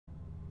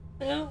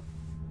Hello?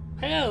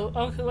 Hello,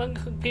 also one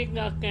complete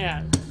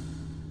knockout.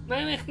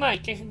 My name is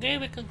Mike, and today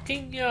we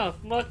continue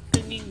off Monster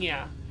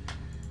Ninja.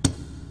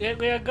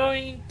 We are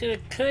going to the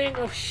Clearing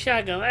of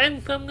Shadow,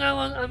 and from now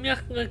on I'm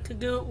just going to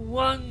do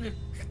one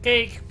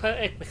stage per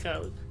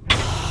episode.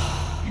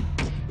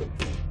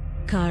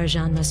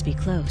 Karajan must be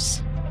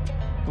close,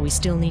 but we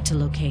still need to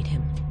locate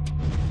him.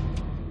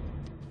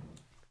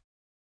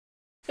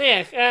 So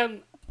yes,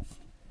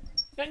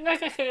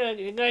 like I said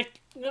earlier,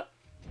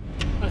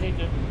 okay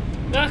good.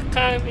 Last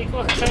time it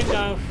was kind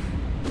of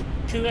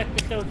 2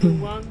 episodes in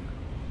one.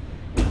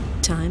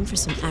 Time for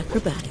some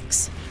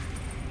acrobatics.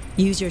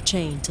 Use your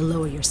chain to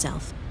lower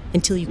yourself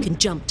until you can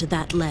jump to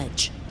that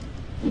ledge.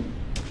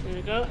 There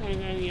we go, and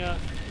then you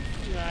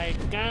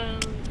slide down.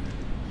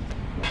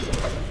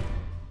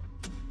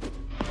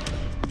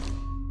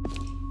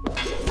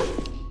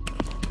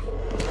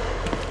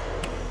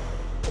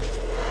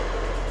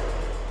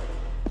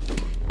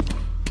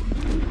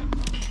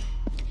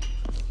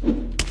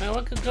 I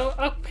want to go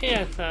up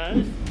here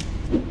first.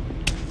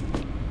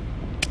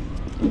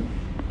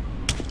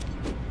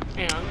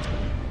 Hang on.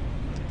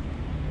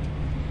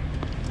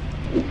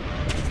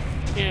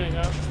 There we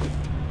go.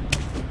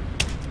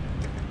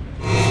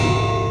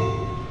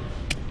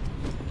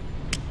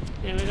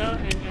 There we go,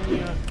 and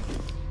then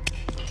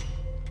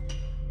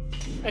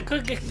I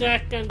could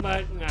distract them,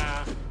 but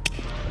nah.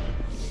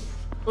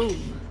 Ooh.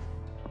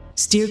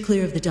 Steer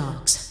clear of the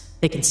dogs.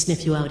 They can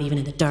sniff you out even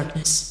in the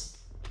darkness.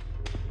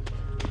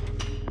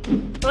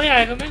 Oh yeah,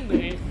 I remember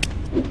this.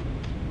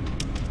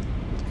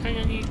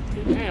 Kinda need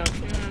to help.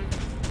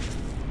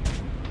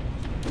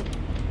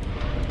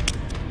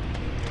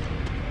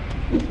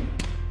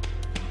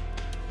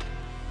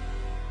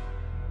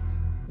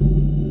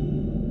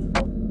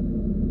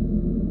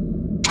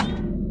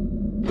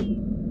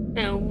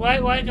 Now,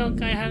 why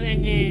don't I have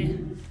any?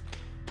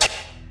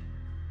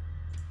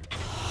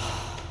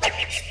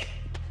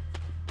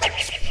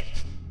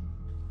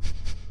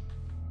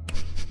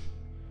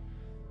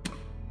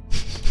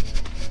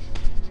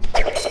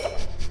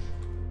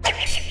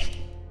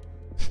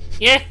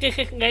 Yes, this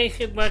is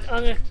lazy, but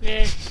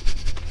honestly...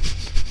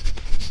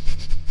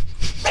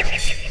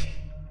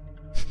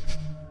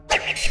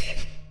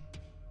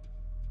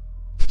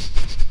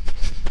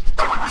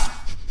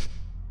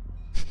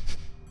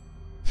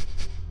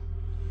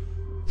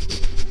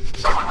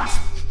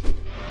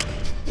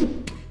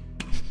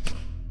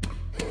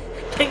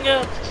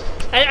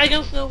 I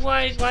don't know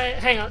why,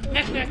 hang on,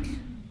 next.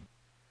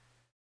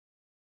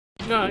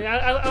 No,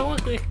 I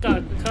want to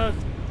restart because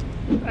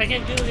I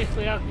can do this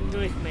without the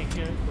noise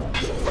maker.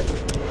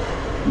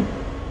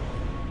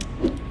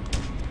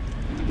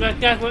 But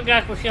that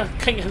was just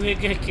kind of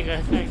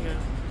ridiculous, I know.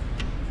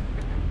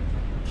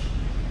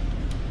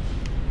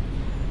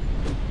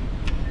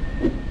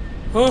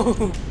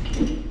 Oh!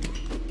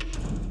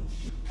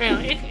 Hang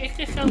on, is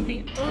there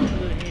something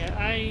over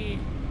here?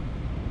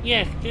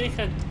 Yes, there is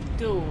a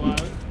door.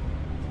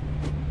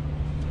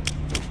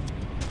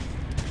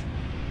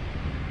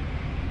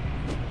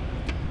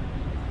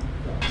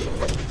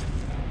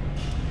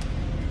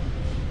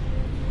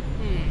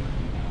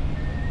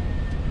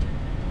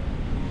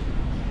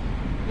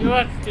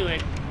 Let's do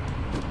it.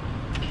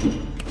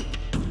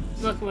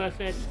 Look worth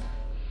it.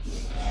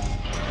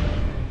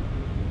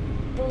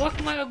 But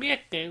what's my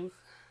objective?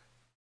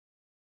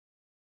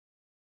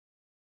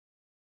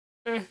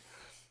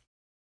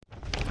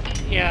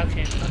 Yeah,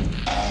 okay, fine.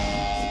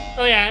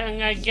 Oh yeah,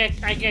 and I get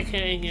it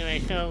anyway,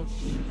 so...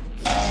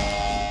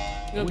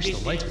 I wish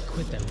the light would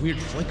quit that weird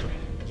flickering.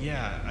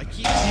 Yeah, I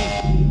keep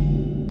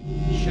seeing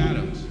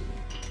shadows.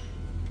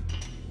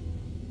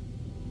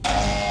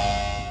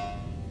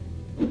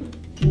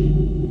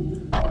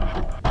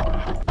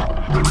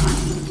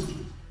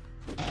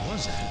 What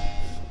was that?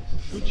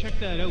 Go check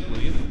that out, will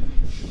you?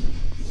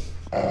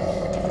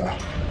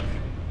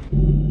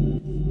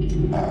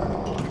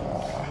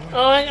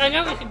 Oh, I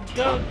know we can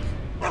go.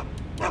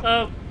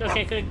 Oh,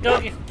 okay, so the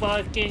dog is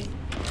barking.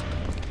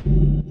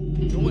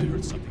 No, I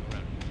heard something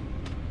around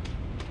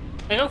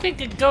here. I don't think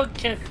the dog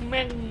can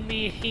smell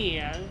me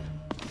here.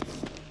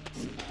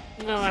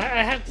 No,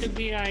 I have to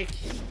be like...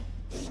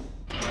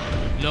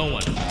 No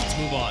one. Let's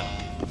move on.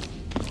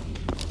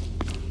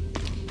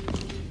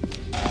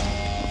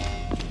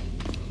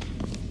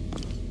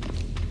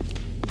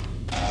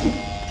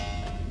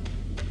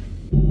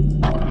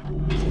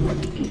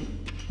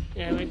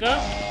 There we go.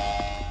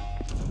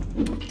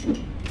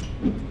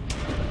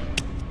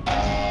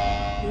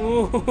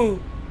 Ooh.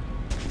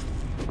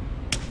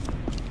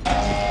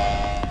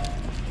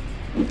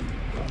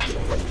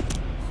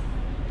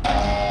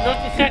 Not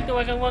exactly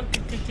what I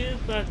wanted to do,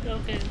 but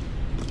okay.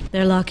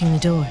 They're locking the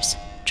doors.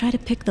 Try to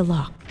pick the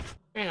lock.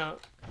 Hang on.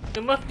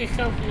 There must be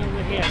something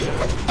over here now.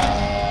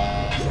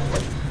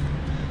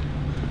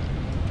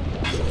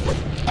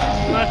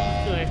 Let's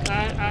do it.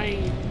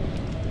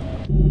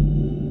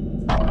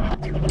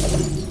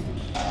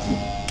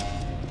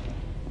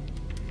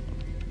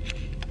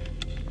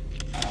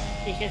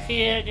 You can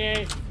see it,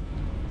 there's...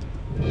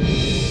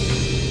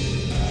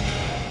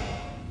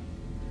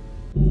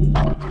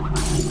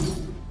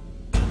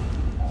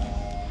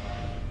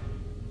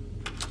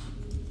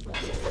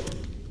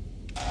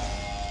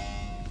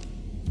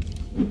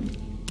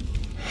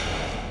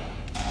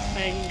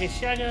 the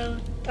shadow.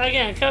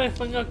 Again, sorry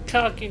for not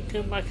talking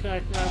too much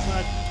right now,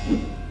 but...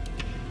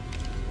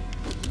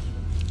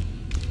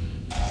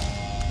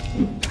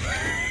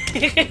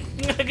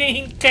 Not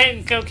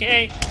intense,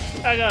 okay?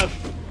 Shut up.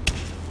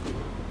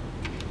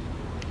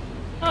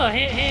 Oh,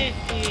 here's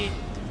the...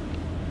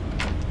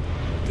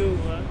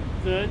 door.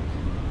 Good.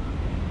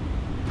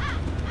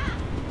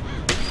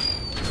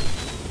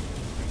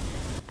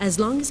 As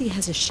long as he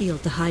has a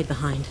shield to hide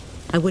behind,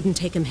 I wouldn't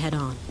take him head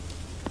on.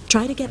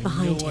 Try to get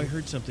behind him, I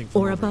heard something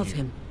from or over above here.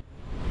 him.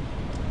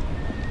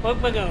 Well,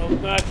 but no,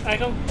 but I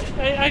don't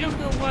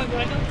know why, but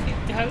I don't think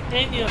they have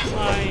any of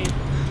my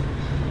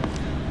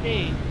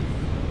things.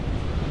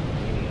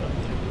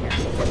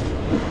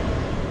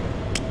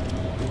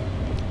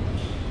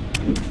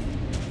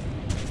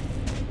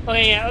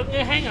 Okay, yeah,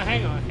 okay, hang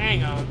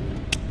on.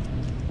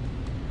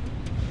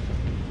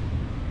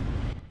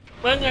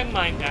 Well, never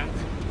mind that.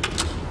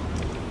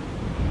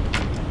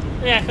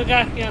 Yeah, so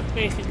that's just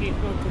basically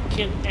going to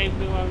kill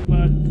everyone,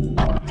 but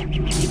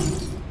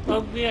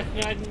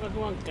obviously I do not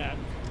want that.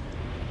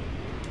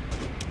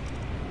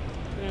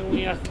 Then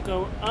we have to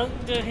go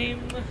under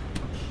him.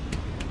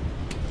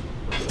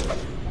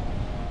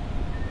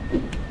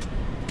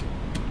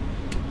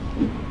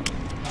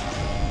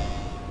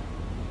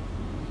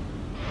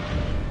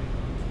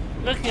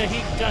 Look like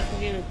he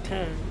doesn't even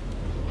turn.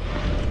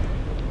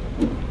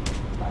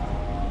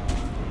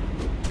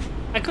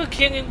 I could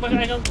kill him, but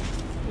I don't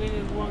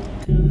really want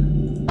to.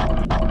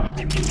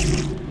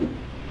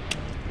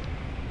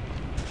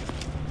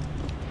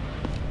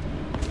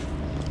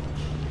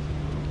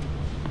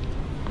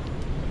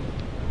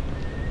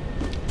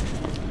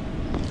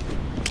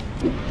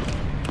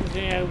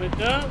 There we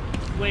go.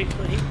 Wait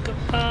for him to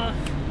pass.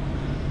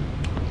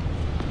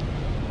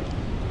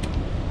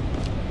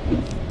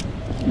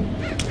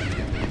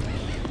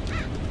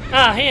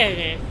 Ah, here it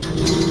is.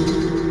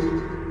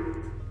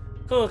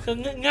 Cool, so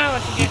now I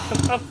can get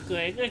some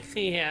upgrades. Let's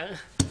see here.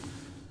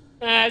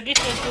 This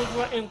is good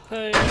for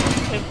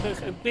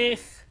Emperor's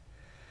Abyss.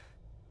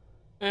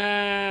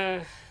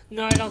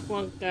 No, I don't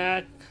want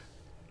that.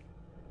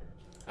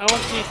 I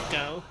want this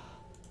though.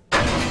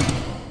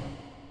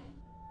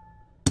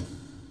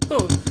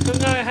 Cool, so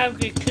now I have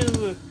the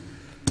two...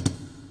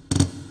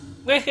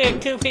 basically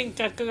two things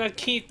that's gonna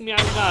keep me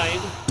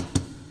alive.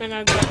 And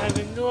I'm gonna have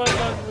a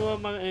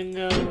normal, and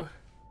no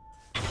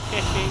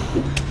setting.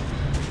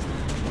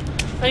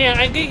 Oh yeah,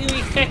 I did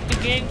reset the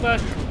game,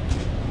 but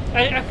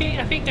I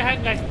think I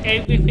had like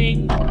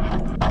everything.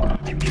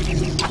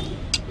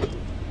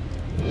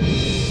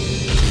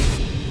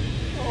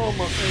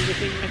 Almost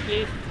everything at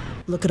least.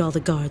 Look at all the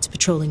guards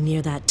patrolling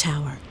near that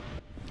tower.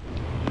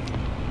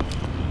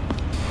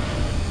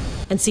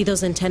 And see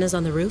those antennas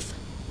on the roof?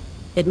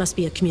 It must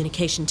be a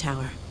communication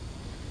tower.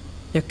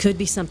 There could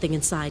be something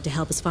inside to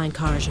help us find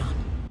Karajan.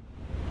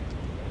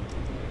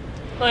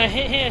 Well,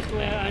 here's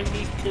where I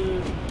need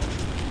to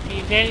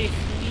be very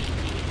sneaky.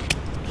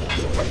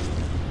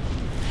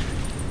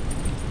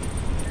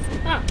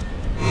 Ah,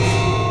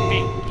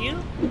 thank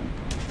you.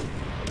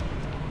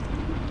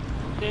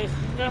 There's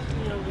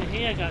nothing over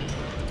here that's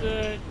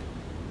good.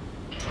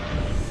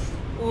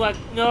 What?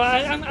 No,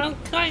 I'm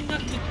trying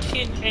not to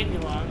kill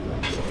anyone.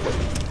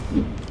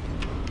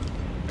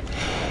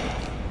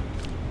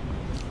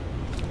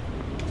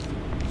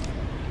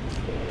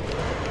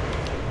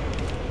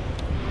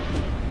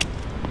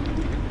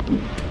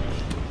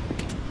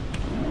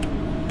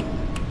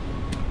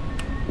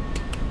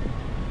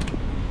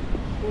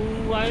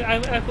 Ooh,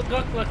 I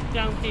forgot what's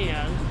down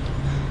here.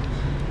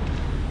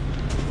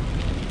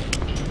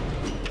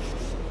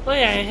 Oh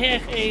yeah,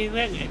 here's a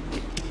relic.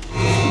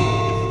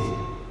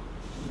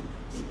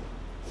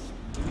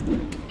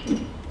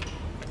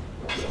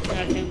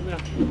 I can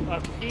look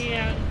up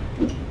here.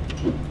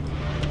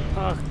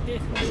 Park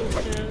this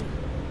looter.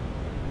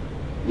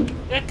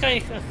 That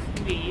guy's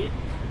asleep.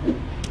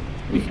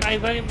 Which I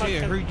very much... Hey,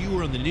 I heard you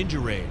were on the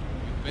ninja raid.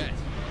 You bet.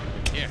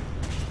 Here,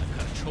 I've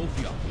got a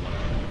trophy off the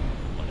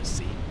line. Want to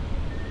see?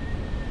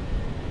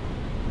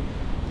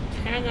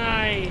 Can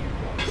I...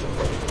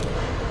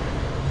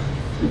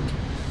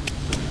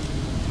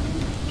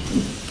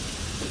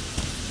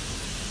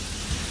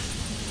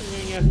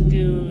 Then you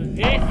do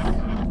this.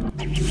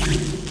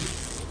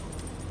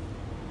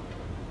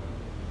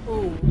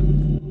 Ooh.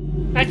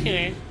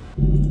 Actually.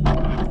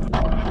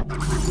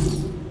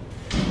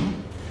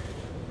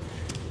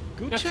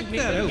 Go check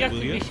that out,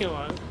 will you?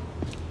 Sure.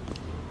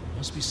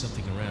 Must be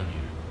something around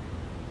here.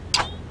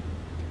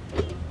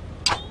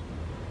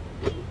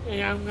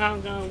 And I'm now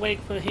gonna wait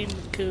for him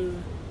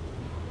to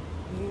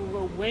move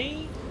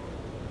away.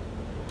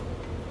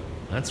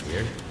 That's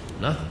weird.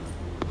 Nothing.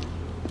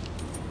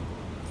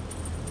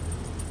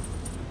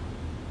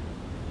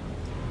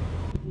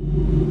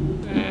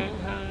 There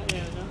we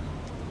go.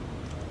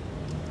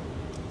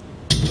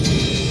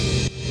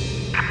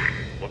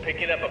 We're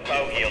picking up a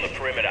bogey on the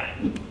perimeter.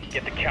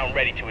 Get the count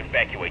ready to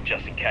evacuate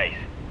just in case.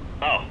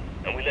 Oh,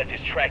 and we left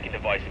his tracking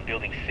device in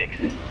building 6.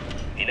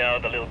 You know,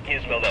 the little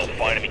gizmo that'll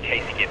find him in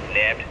case he gets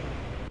nabbed?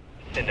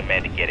 Send a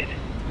man to get it.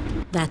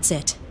 That's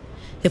it.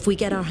 If we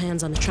get our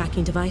hands on the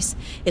tracking device,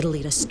 it'll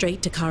lead us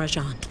straight to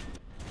Karajan.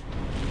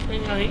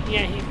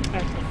 Yeah, he's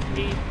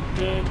practically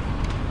good.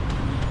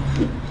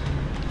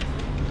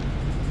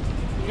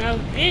 Now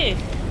this.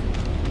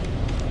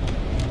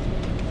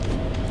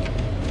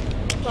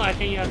 Oh, I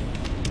can just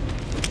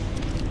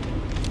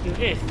do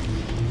this.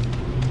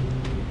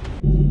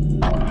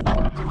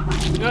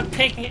 Not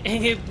taking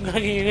any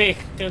bloody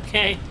risk,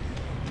 okay?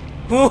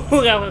 Ooh,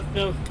 that was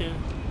close to.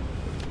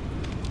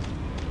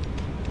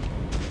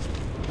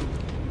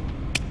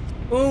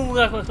 Ooh,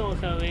 that was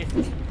also a risk.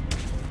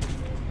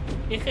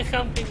 Is there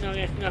something? No,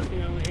 there's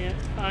nothing over here.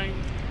 Fine.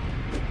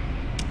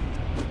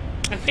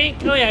 I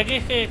think, oh yeah,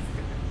 this is...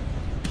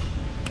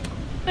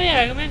 Oh yeah,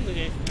 I remember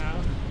this now.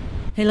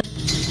 Hey, look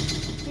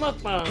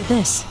Smoke bomb. at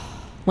this.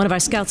 One of our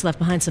scouts left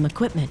behind some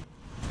equipment.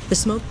 The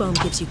smoke bomb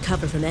gives you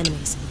cover from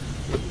enemies.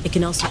 It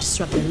can also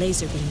disrupt their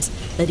laser beams,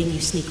 letting you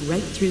sneak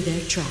right through their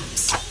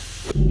traps.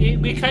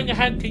 We kinda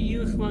had to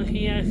use one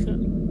here, so...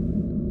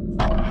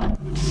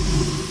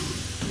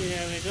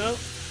 There we go.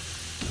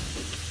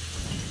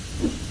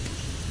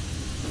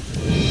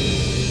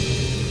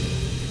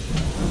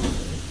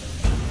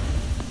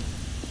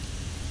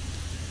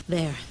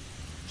 There.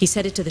 He's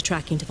headed to the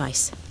tracking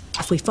device.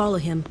 If we follow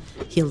him,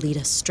 he'll lead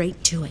us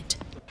straight to it.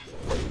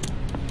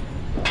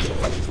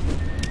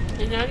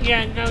 And now,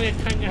 yeah, now we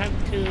kinda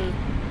have to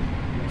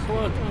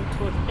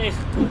quote-unquote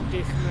escort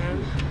this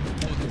man.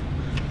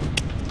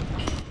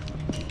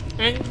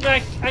 And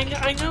like,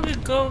 I know the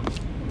goal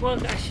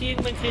was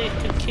achievement is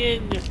to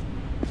kill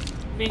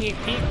many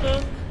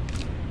people.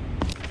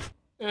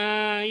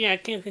 Yeah,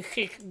 kill the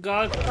 6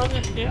 guards.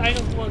 Honestly, I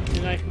don't want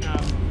to right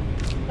now.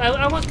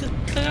 I want to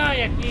try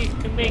at least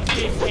to make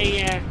this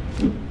a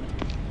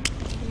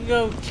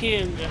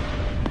no-kill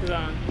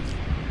run.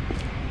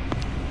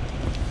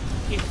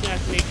 If that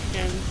makes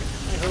sense.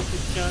 I hope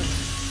it does.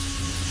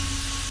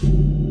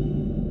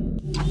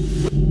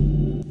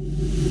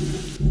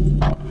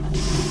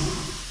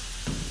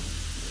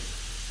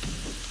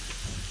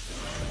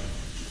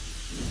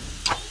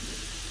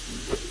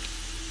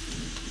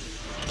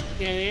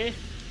 There it is.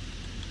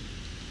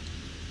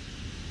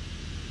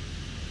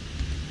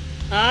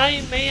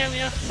 I may have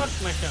just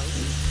fucked myself.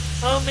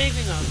 Oh,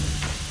 maybe not.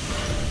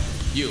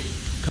 You,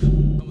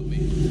 come with me.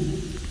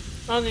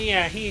 Oh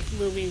yeah, he's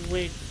moving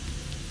with.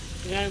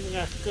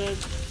 That's good.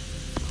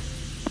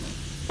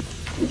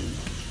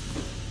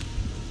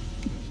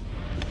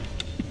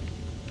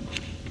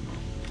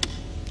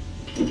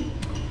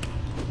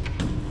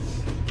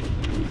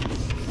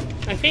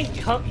 I think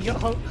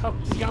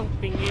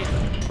jumping is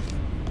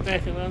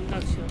better, but I'm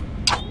not sure.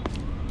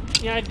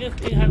 Yeah, I just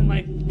didn't have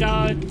my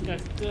dodge,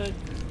 that's good.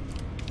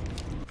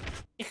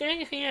 Is there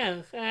anything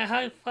else?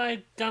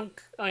 High-five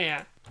dunk. Oh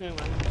yeah, never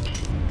mind.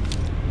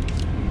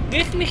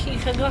 This mission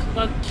is a lot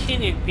about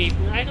killing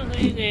people. I don't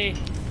really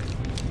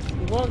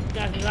want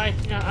that right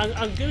now.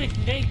 I'll do it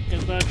later,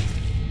 but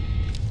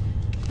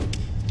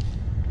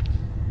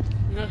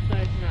not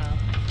right now.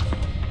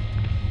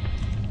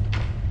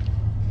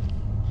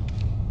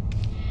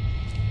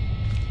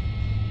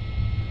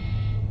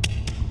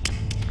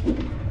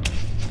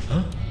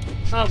 Huh?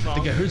 Oh, I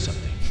think I heard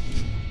something.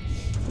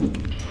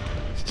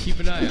 Keep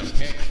an eye out,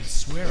 okay? I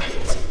swear I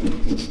heard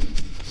something.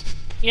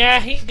 Yeah,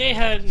 they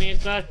heard me,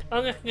 but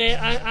honestly,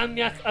 I'm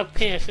just up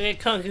here, so they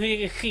can't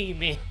really see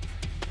me.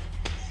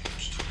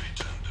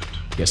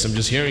 Guess I'm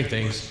just hearing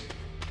things.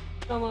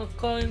 Someone's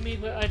calling me,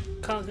 but I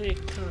can't really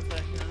count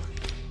right now.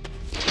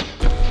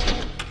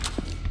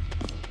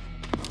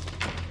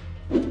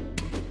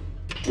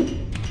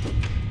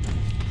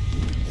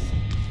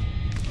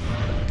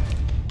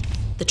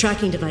 The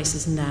tracking device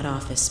is in that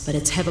office, but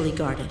it's heavily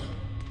guarded.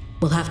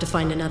 We'll have to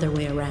find another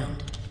way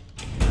around.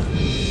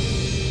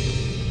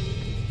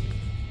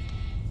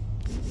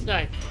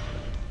 Right.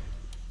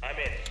 I'm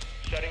in.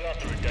 Shutting off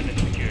the redundant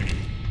security.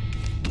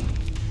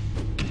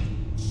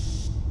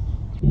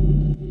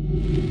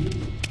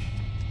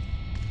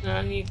 Now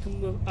I need to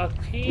move up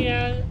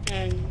here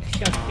and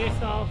shut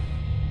this off.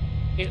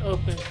 It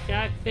opens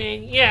that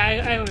thing. Yeah,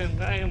 I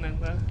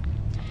remember.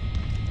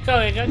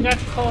 Sorry, that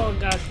call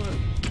that was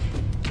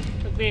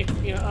a bit,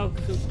 out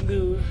of the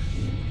blue.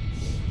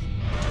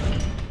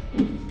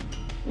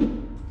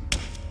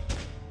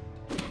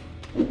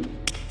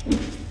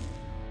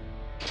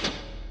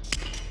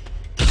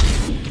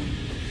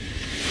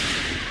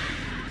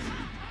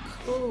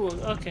 Cool,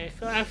 okay,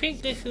 so I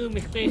think this room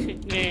is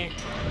basically,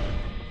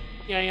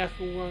 yeah, just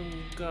one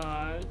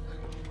guard.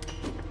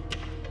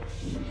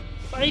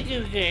 If I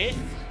do this...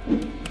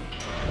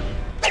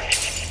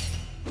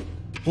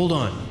 Hold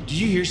on. Did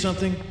you hear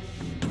something?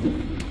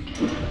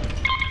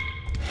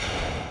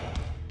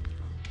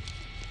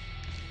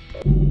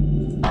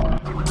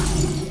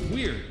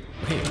 Weird.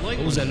 Hey, what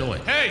was that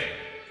noise? Hey!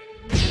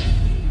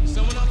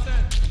 Someone out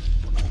there?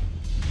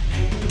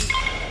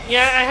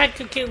 Yeah, I had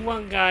to kill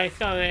one guy,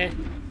 sorry.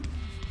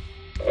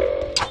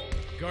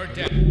 Guard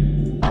down.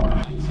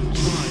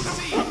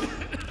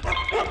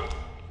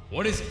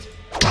 What is it?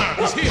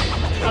 He's here.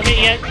 Okay,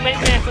 yeah, maybe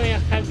I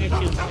have to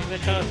shoot him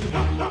because...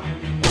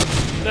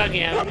 But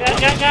yeah,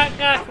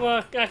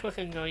 that was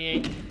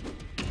annoying.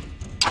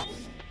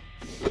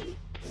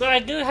 But I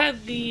do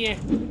have the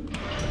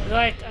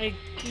right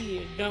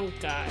idea,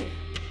 don't I?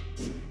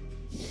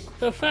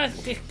 So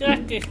first,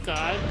 distract this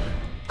guard.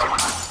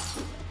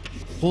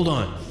 Hold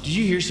on. Did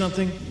you hear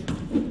something?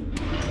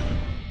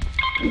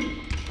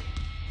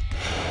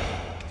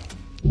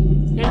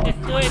 Then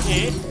destroy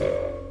this.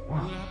 What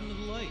happened to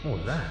the light? What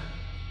was that?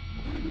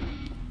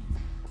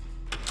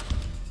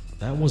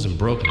 That wasn't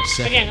broken a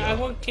second Again, ago. I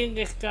won't kill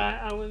this guy.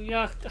 I will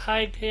just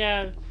hide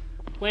here,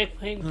 wait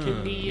for him to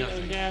leave,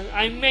 and then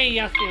I may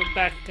just go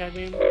back at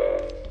him.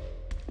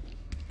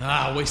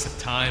 Ah, waste of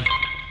time.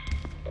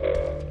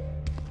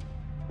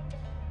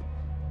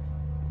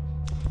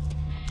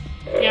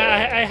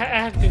 Yeah, I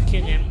have to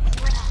kill him.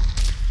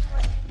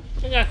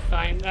 And that's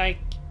fine. Like,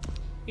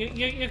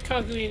 you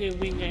can't really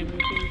win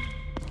everything.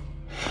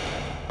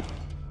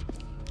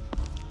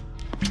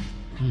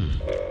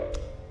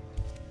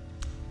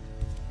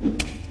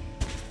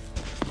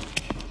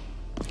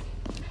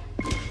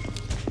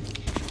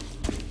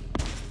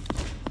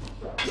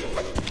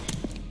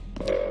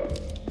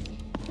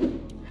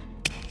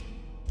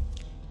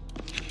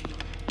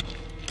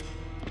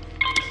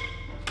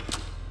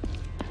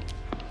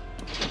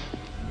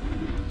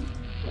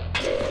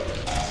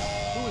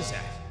 Who is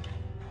that?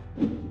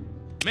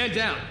 Man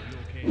down.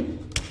 You okay?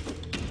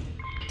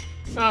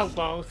 Oh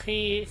well,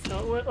 he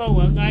so oh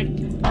well, like.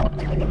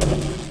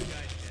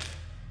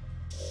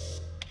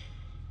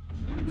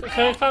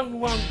 So I found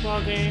one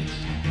body.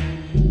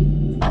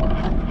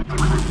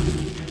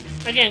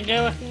 Again,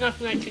 there was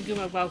nothing I could do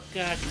about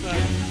that, but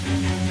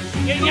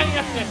yeah,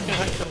 let's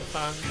have some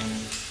fun.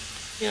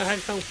 You know, had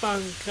some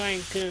fun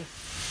trying to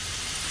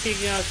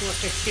figure out what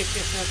the shit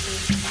is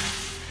happening.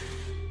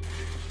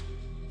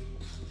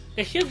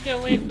 They should get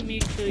away from me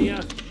to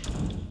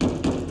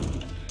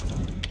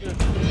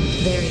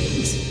There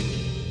he is.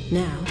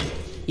 Now,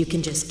 you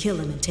can just kill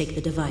him and take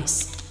the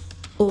device.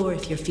 Or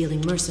if you're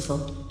feeling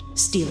merciful,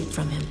 steal it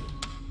from him.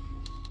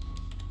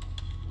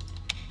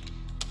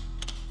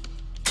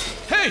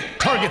 Hey!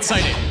 Target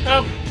sighted!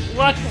 Oh,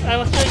 what? I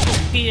was trying to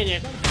steal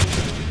it.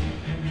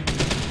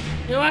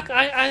 You know what?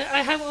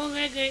 I have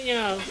already, you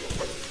know,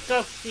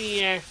 stopped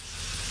the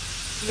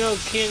no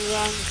kill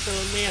run, so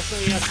may as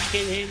well just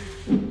kill him.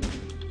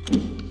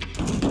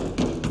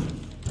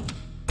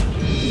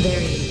 There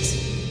he is.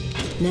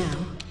 Now,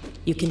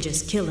 you can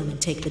just kill him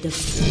and take the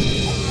device.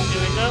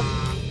 There we go.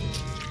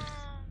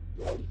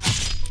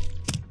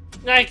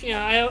 Like, you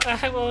know, I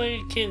have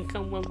already killed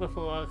someone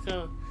before,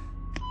 so...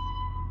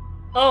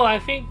 Oh, I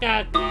think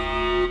that...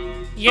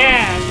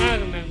 Yeah, now I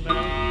remember.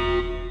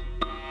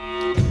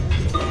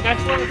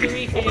 That's one of the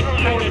reasons I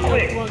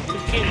don't want to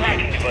kill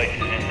him. Devices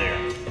in there.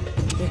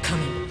 They're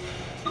coming.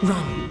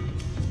 Run.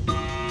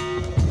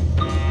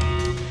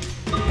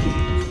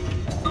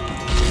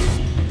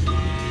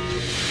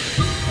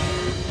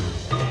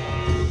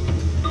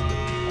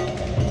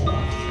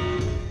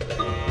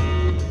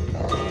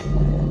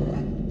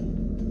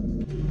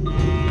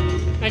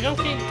 I don't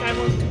think I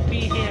want to be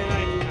here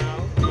right now.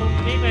 Well,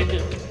 maybe I do.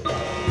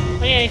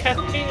 Oh yeah, it has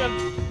been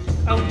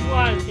a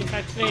while since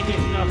I played this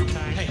last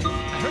time. Hey, I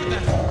heard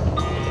that.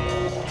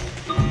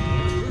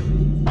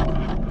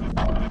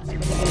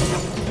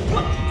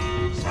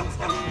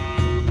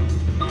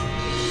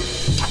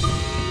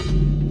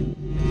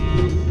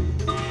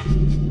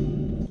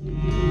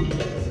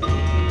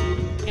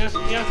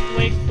 Just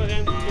wait for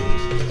them to...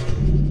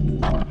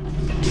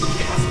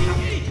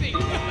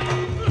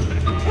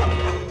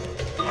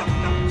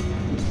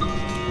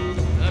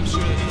 I'm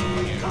sure there's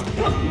nothing here.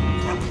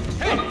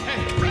 Hey,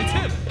 it's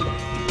him!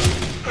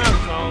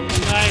 Oh,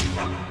 right.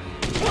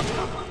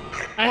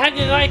 I had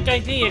the right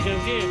idea,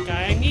 didn't I?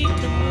 I need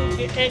to move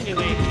the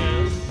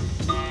elevators.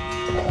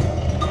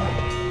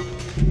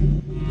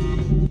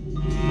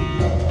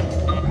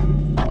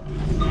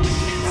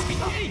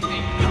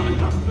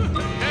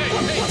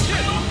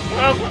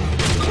 Oh.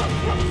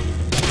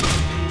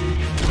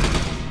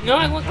 No,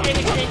 I won't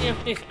edit any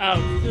of this out,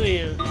 do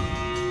you?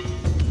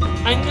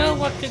 I know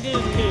what to do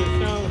too,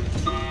 so...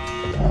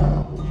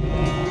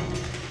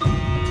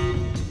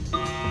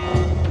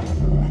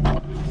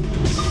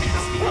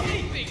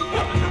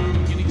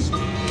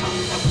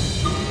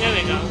 There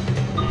we go.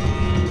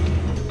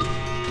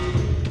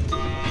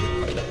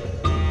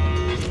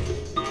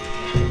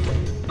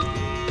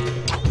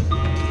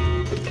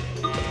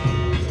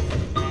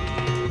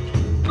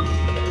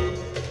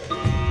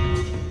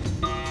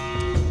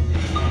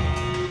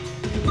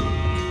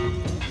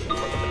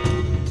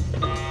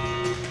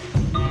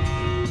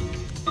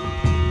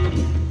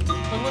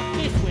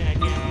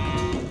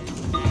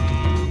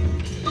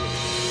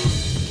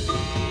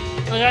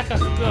 That's a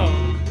scroll.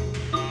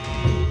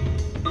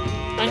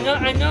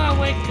 I know a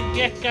way to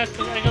get that,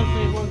 but I don't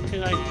really want to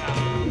right now.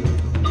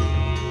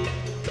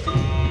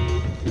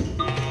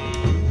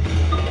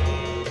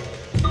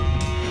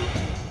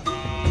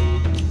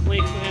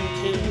 Wait for him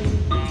to...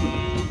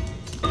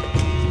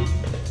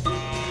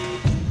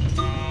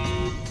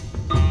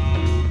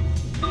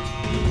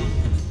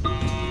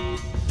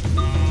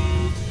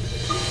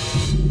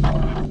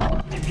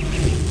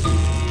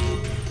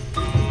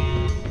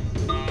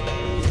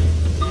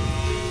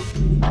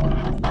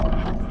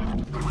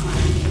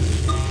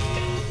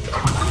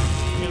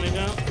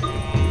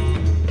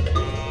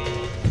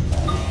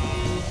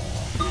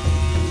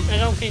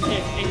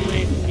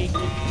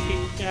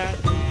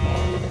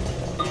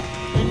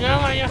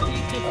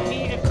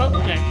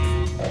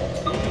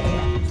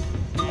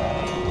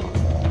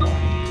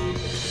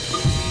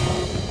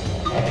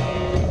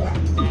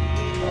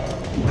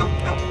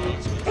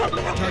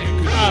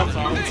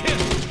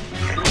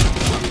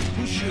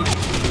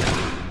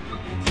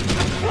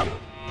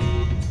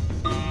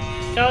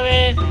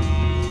 Sorry.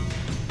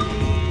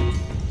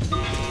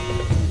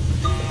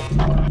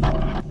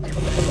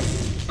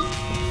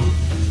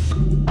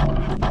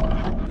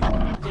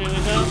 There we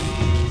go.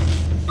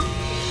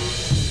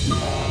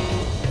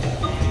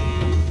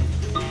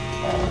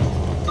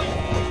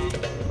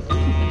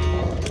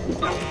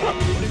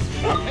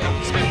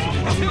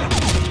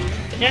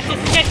 Just a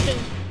second.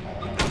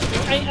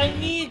 I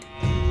need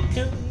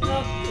to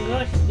not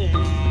rush this.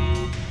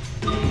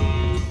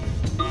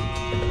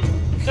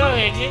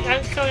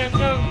 I'm sorry, I'm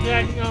not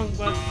dragging on,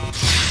 but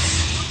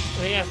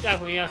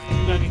we are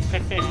running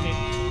pathetic.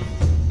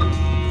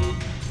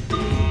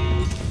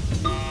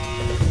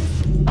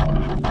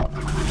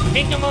 I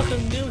think I'm also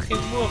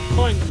losing more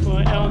points for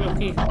all of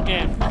these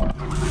deaths.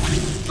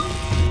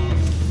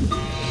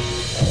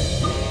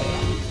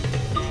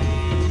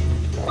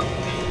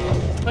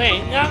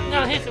 Wait,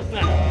 now here's the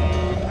plan.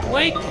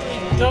 Wait for the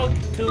dog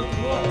to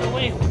walk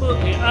away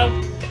quickly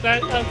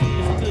back out of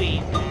the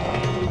screen.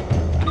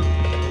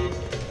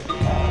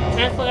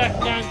 And for that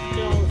gun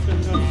to also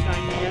not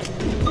shine yet.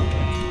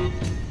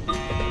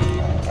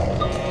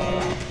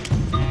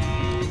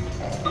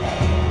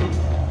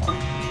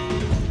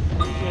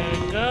 There we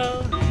go.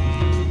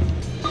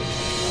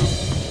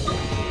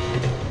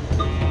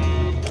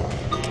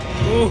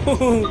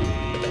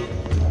 Ooh.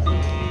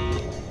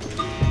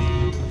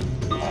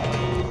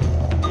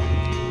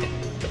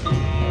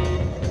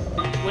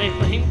 Wait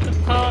for him to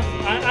pass.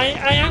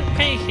 I am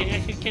patient,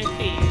 as you can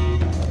see.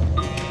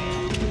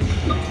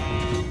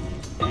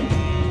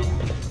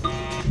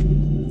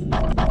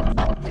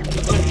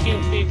 Let's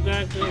kill big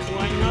burglars,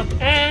 why not?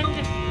 And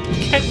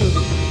kaboom!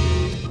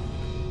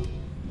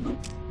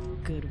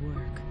 Good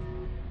work.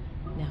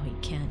 Now he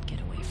can't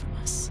get away from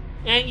us.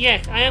 And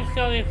yes, I am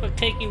sorry for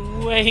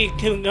taking way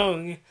too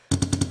long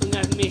on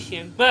that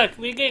mission, but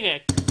we did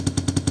it.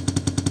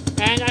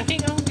 And I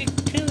think only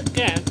 2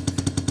 deaths.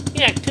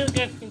 Yeah, 2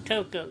 deaths in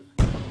total.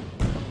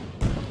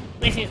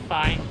 Which is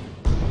fine.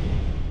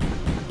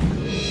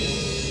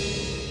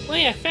 Well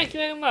yeah, thank you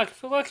very much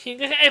for watching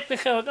this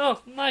episode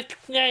of Mark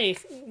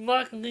Plays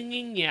Mark the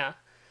Ninja.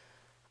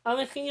 I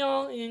will see you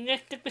all in the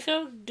next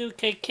episode. Do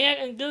take care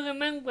and do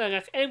remember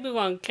that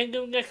everyone can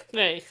do Let's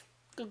Plays.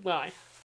 Goodbye.